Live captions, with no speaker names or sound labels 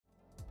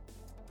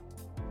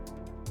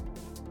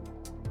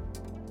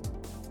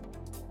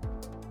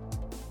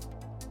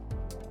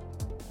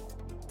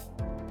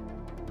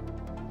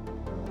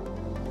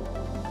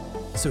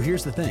So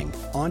here's the thing,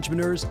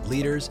 entrepreneurs,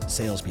 leaders,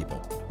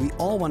 salespeople, we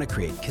all want to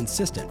create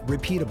consistent,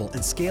 repeatable,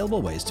 and scalable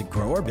ways to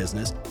grow our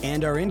business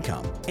and our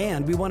income.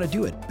 And we want to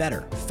do it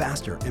better,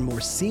 faster, and more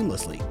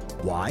seamlessly.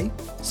 Why?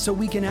 So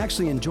we can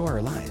actually enjoy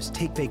our lives,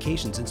 take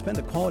vacations, and spend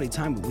the quality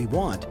time we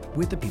want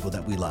with the people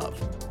that we love.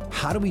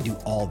 How do we do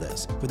all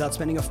this without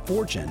spending a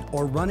fortune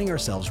or running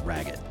ourselves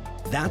ragged?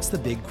 That's the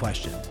big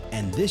question,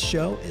 and this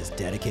show is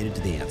dedicated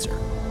to the answer.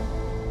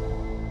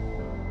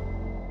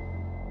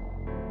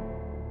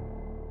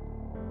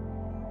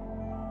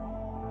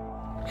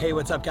 Hey,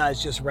 what's up,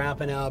 guys? Just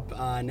wrapping up,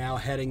 now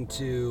heading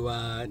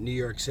to New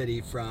York City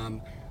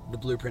from the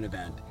Blueprint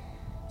event.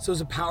 So it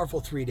was a powerful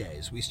 3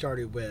 days. We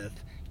started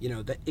with,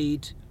 the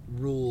 8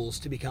 rules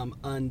to become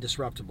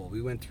undisruptible.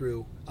 We went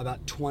through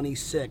about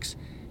 26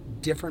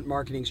 different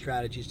marketing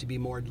strategies to be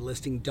more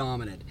listing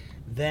dominant.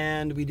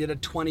 Then we did a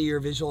 20-year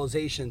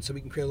visualization so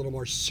we can create a little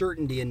more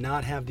certainty and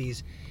not have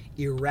these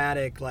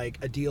erratic, like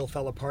a deal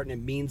fell apart and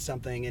it means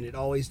something, and it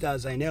always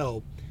does, I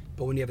know.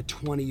 But when you have a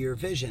 20-year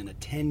vision, a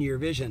 10-year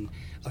vision,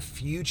 a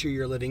future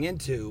you're living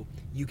into,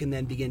 you can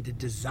then begin to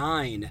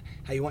design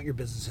how you want your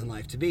business and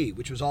life to be,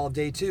 which was all of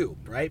day 2,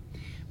 right?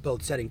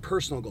 Both setting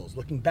personal goals,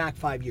 looking back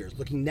 5 years,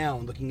 looking now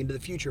and looking into the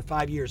future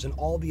 5 years, and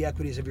all the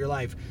equities of your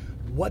life.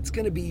 What's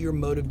going to be your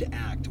motive to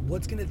act?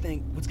 What's going to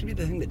be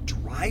the thing that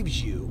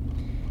drives you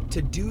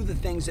to do the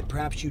things that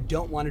perhaps you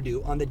don't want to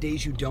do on the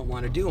days you don't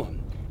want to do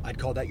them? I'd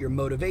call that your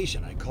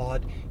motivation. I'd call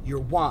it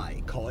your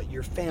why. Call it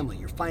your family,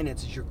 your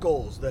finances, your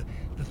goals, the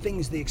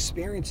things, the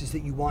experiences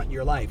that you want in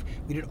your life.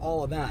 We did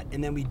all of that,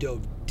 and then we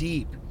dove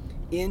deep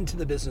into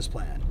the business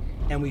plan,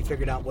 and we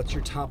figured out what's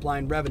your top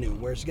line revenue,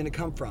 where's it going to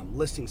come from,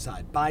 listing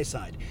side, buy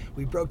side.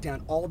 We broke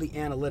down all the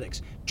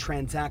analytics,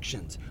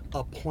 transactions,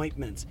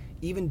 appointments,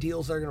 even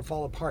deals that are going to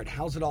fall apart.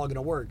 How's it all going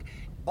to work?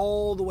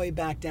 All the way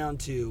back down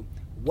to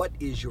what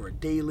is your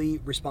daily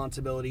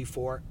responsibility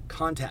for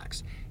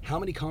contacts? How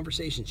many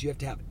conversations you have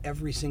to have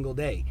every single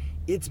day?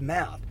 It's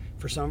math.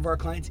 For some of our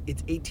clients,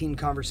 it's 18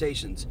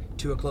 conversations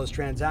to a closed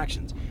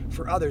transactions.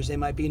 For others, they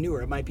might be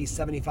newer. It might be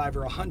 75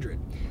 or 100.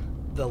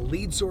 The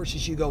lead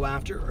sources you go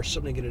after are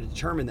certainly going to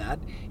determine that.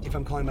 If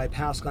I'm calling my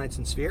past clients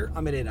in Sphere,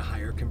 I'm going to get a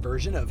higher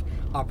conversion of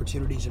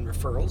opportunities and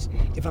referrals.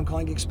 If I'm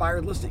calling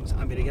expired listings,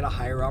 I'm going to get a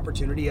higher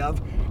opportunity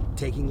of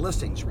taking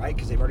listings, right?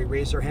 Because they've already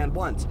raised their hand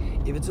once.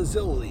 If it's a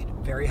Zillow lead,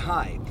 very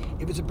high.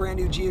 If it's a brand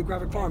new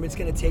geographic farm, it's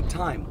going to take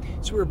time.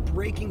 So we're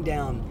breaking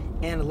down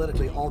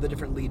analytically all the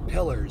different lead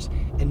pillars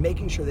and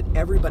making sure that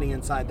everybody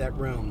inside that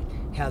room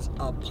has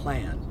a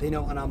plan. They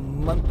know on a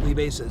monthly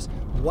basis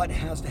what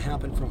has to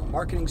happen from a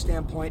marketing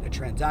standpoint, a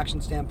transaction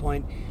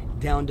standpoint,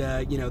 down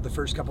to the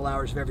first couple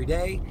hours of every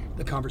day,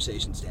 the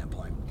conversation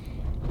standpoint.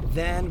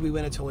 Then we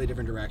went a totally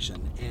different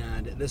direction,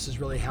 and this is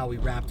really how we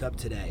wrapped up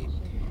today.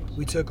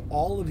 We took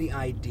all of the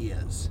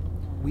ideas,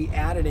 we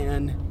added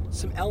in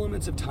some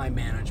elements of time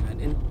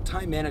management, and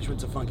time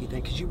management's a funky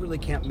thing because you really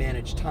can't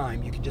manage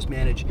time. You can just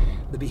manage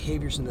the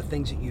behaviors and the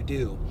things that you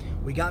do.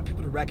 We got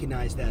people to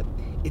recognize that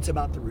it's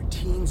about the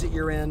routines that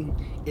you're in.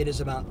 It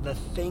is about the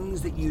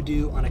things that you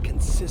do on a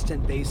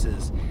consistent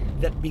basis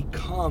that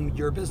become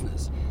your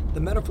business.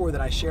 The metaphor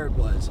that I shared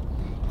was,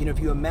 if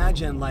you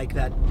imagine like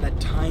that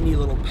tiny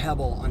little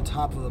pebble on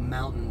top of a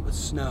mountain with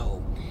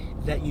snow,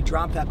 that you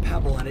drop that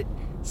pebble and it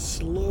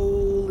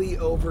slowly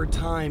over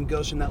time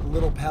goes from that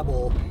little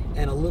pebble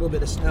and a little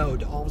bit of snow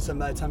to all of a sudden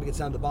by the time it gets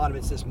down to the bottom,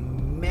 it's this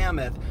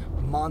mammoth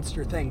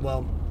monster thing.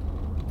 Well,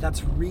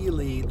 that's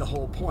really the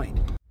whole point.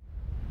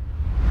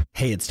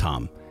 Hey, it's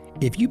Tom.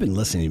 If you've been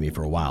listening to me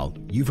for a while,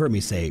 you've heard me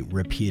say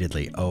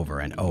repeatedly over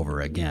and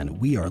over again,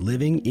 we are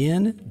living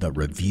in the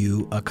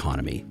review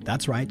economy.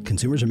 That's right,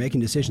 consumers are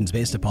making decisions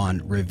based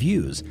upon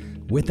reviews.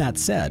 With that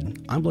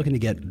said, I'm looking to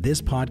get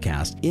this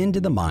podcast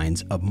into the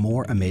minds of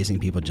more amazing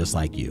people just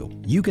like you.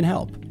 You can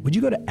help. Would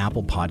you go to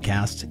Apple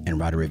Podcasts and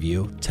write a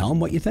review? Tell them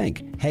what you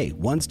think. Hey,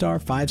 1 star,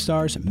 5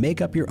 stars, make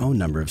up your own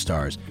number of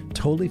stars.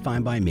 Totally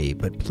fine by me,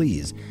 but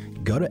please,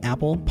 go to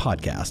Apple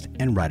Podcast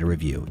and write a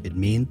review. It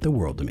means the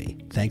world to me.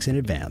 Thanks in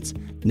advance.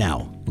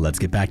 Now, let's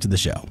get back to the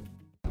show.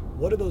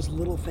 What are those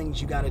little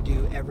things you got to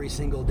do every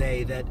single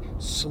day that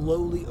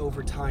slowly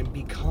over time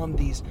become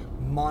these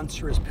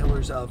monstrous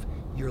pillars of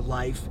your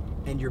life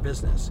and your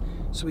business?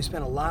 So we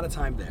spent a lot of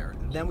time there.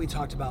 Then we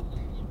talked about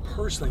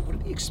personally, what are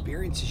the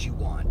experiences you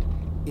want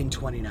in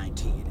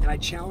 2019? And I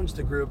challenged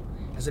the group,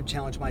 as I've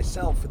challenged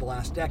myself for the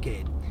last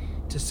decade,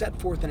 to set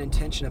forth an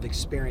intention of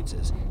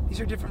experiences. These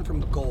are different from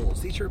goals.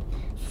 These are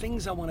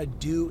things I want to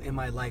do in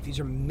my life.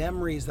 These are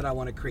memories that I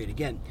want to create.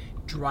 Again,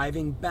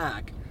 driving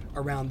back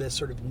around this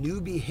sort of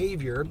new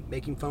behavior,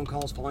 making phone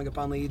calls, following up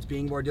on leads,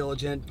 being more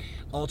diligent,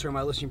 altering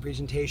my listing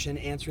presentation,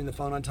 answering the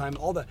phone on time,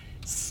 all the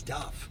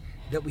stuff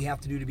that we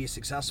have to do to be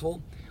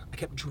successful. I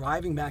kept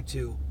driving back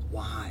to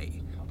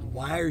why?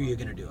 Why are you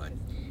going to do it?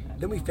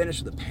 Then we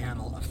finished with a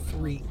panel of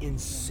 3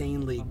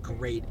 insanely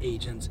great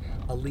agents,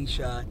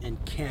 Alicia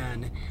and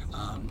Ken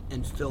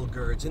and Phil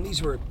Gertz. And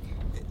these were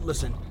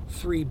listen,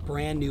 3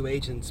 brand new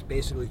agents,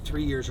 basically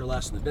 3 years or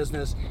less in the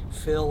business.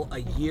 Phil, a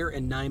year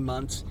and 9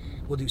 months,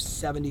 will do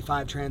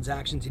 75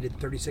 transactions. He did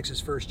 36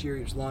 his first year.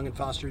 He was Long &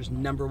 Foster's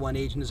 #1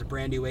 agent as a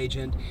brand new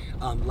agent.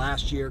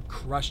 Last year,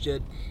 crushed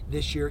it.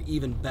 This year,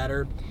 even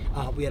better.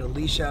 We had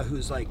Alicia,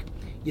 who's like,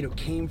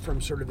 came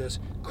from sort of this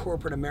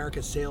corporate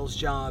America sales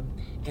job,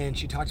 and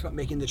she talks about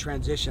making the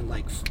transition,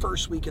 like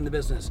first week in the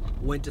business,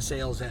 went to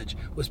Sales Edge,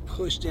 was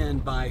pushed in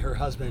by her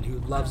husband who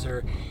loves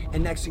her,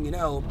 and next thing you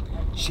know,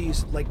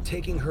 she's like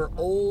taking her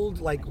old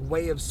like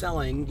way of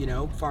selling,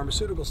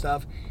 pharmaceutical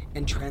stuff,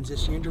 and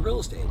transitioning into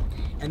real estate,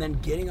 and then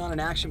getting on an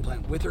action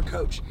plan with her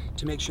coach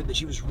to make sure that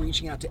she was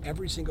reaching out to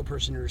every single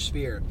person in her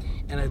sphere.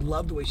 And I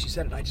love the way she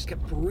said it. I just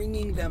kept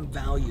bringing them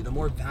value. The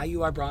more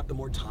value I brought, the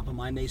more top of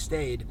mind they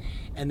stayed.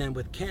 And then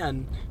with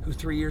Ken, who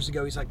 3 years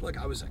ago, he's like, look,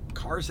 I was a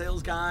car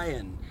sales guy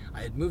and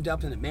I had moved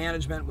up into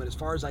management, went as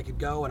far as I could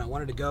go, and I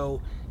wanted to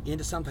go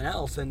into something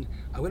else, and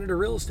I went into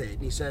real estate.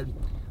 And he said,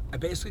 I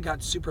basically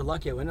got super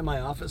lucky. I went in my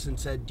office and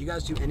said, do you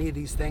guys do any of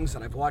these things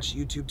that I've watched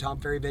YouTube Tom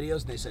Ferry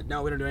videos? And they said,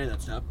 no, we don't do any of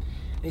that stuff.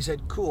 And he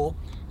said, cool.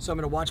 So I'm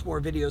going to watch more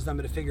videos and I'm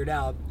going to figure it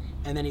out.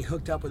 And then he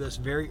hooked up with us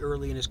very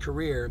early in his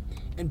career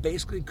and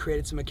basically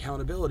created some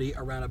accountability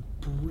around a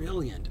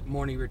brilliant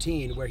morning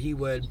routine where he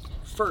would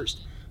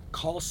first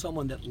call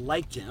someone that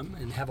liked him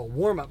and have a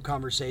warm-up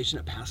conversation,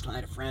 a past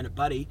client, a friend, a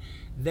buddy.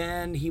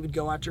 Then he would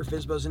go after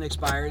FSBOs and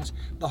expireds,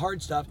 the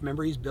hard stuff.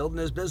 Remember, he's building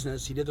his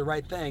business. He did the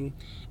right thing.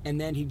 And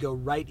then he'd go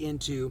right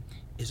into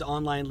his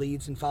online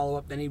leads and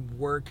follow-up. Then he'd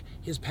work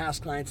his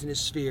past clients in his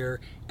sphere.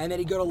 And then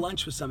he'd go to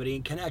lunch with somebody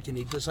and connect. And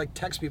he'd just like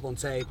text people and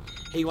say,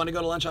 hey, you want to go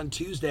to lunch on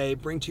Tuesday?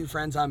 Bring 2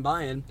 friends, I'm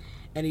buying.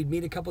 And he'd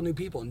meet a couple new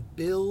people and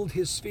build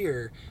his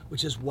sphere,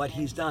 which is what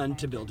he's done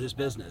to build his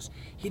business.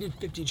 He did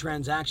 50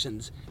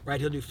 transactions, right?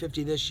 He'll do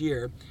 50 this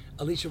year.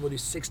 Alicia will do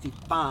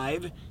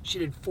 65. She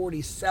did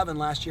 47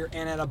 last year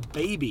and had a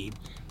baby.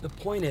 The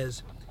point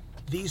is,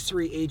 these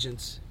 3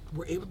 agents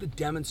were able to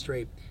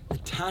demonstrate the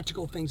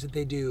tactical things that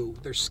they do,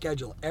 their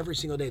schedule every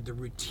single day, the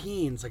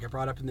routines, like I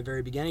brought up in the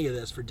very beginning of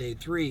this for day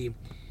 3,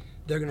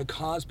 they're going to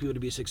cause people to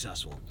be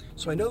successful.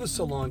 So I know this is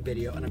a long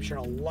video and I'm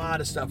sharing a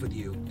lot of stuff with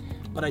you,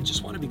 but I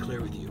just want to be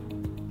clear with you.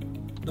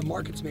 The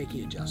market's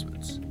making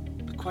adjustments.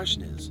 The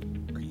question is,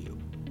 are you?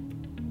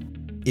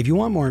 If you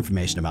want more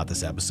information about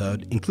this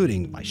episode,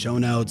 including my show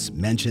notes,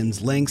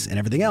 mentions, links, and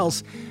everything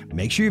else,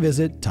 make sure you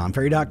visit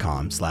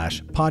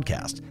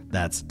tomferry.com/podcast.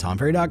 That's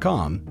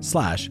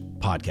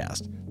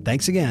tomferry.com/podcast.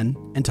 Thanks again,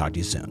 and talk to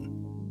you soon.